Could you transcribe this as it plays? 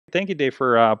Thank you, Dave,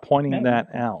 for pointing No. that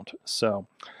out. So,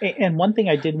 And one thing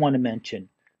I did want to mention,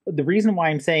 the reason why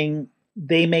I'm saying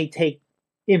they may take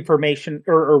information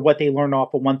or what they learn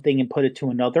off of one thing and put it to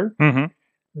another, hmm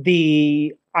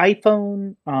the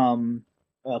iPhone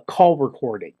call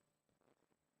recording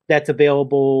that's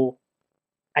available.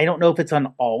 I don't know if it's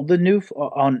on all the new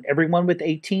on everyone with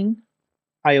 18,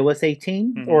 iOS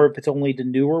 18, hmm or if it's only the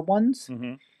newer ones.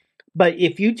 hmm But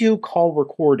if you do call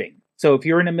recording, so if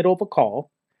you're in the middle of a call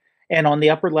and on the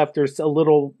upper left there's a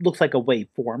little looks like a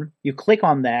waveform, you click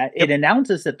on that, it Yep.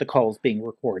 announces that the call is being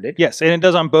recorded. Yes, and it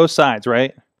does on both sides,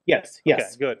 right? Yes, Okay,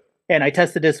 yes. good. And I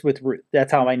tested this with Ruth.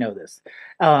 That's how I know this.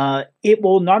 It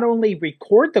will not only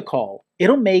record the call,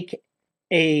 it'll make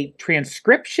a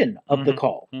transcription of the hmm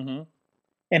call hmm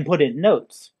and put it in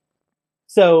notes.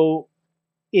 So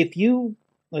if you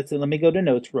let's see, let me go to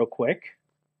notes real quick.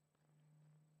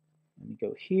 Let me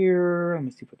go here. Let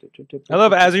me see. I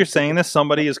love as you're saying this,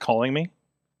 somebody is calling me.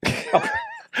 Oh,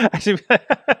 Actually,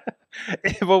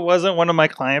 if it wasn't one of my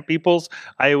client peoples,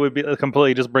 I would be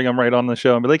completely just bring them right on the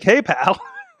show and be like, "Hey, pal."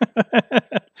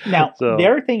 now the So,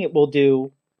 other thing it will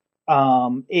do,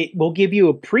 it will give you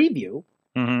a preview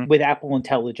hmm with Apple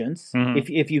Intelligence hmm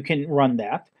if you can run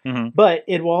that, hmm but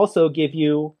it will also give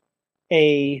you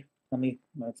a let me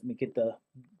get the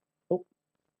oh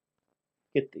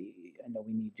get the I know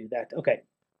we need to do that. Okay,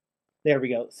 there we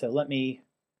go. So let me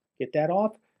get that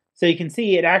off. So you can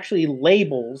see it actually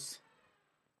labels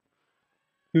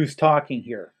who's talking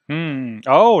here.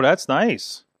 Oh, that's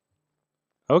nice.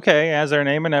 Okay, has their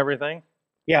name and everything.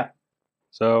 Yeah,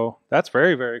 So that's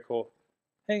very, very cool.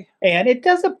 Hey, and it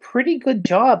does a pretty good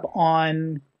job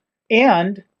on.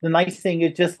 And the nice thing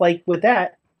is, just like with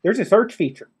that, there's a search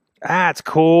feature. that's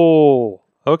cool.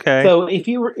 Okay. So if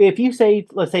you say,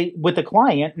 let's say with a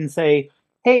client and say,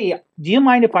 hey, do you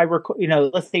mind if I record,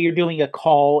 let's say you're doing a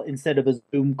call instead of a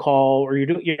Zoom call, or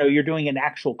you're doing an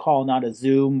actual call, not a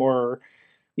Zoom or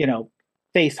you know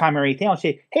FaceTime or anything else.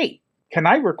 Say, hey, can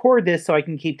I record this so I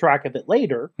can keep track of it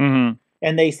later? hmm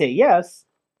And they say yes.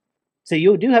 So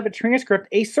you do have a transcript,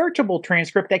 a searchable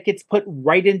transcript that gets put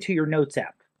right into your notes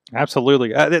app.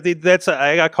 Absolutely. That's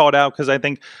I got called out because I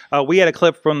think we had a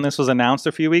clip from this was announced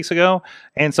a few weeks ago,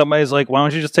 and somebody's like, "Why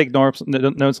don't you just take notes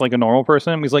like a normal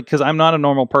person?" He's like, "Because I'm not a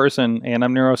normal person, and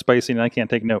I'm neurospicy, and I can't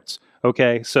take notes."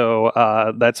 Okay, so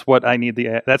that's what I need.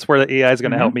 That's where the AI is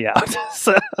going to help Mm-hmm. me out.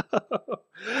 So,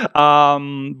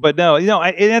 but no,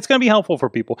 and it's going to be helpful for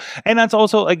people, and that's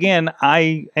also again,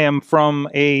 I'm from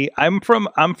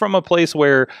a place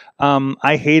where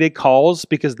I hated calls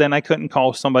because then I couldn't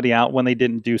call somebody out when they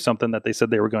didn't do something that they said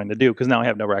they were going to do because now I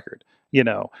have no record. Where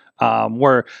you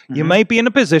Mm-hmm. might be in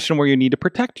a position where you need to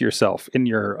protect yourself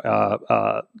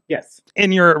Yes.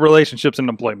 in your relationships and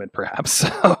employment, perhaps.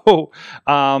 So,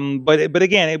 but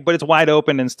again, but it's wide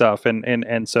open and stuff,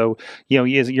 and so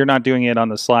you're not doing it on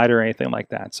the slide or anything like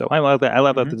that. So I love that. I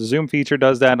love that Mm-hmm. the Zoom feature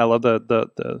does that. I love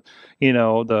the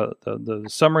the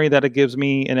summary that it gives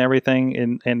me and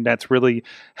everything, and that's really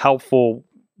helpful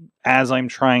as I'm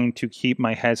trying to keep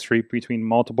my head straight between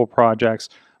multiple projects,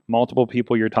 multiple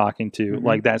people you're talking to. Mm-hmm.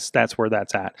 Like that's where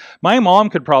that's at. My mom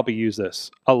could probably use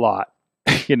this a lot.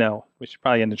 Which is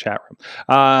probably in the chat room.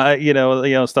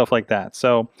 Stuff like that.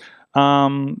 So,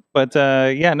 but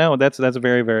yeah, no, that's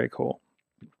very, very cool.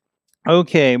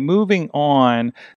 Okay, moving on.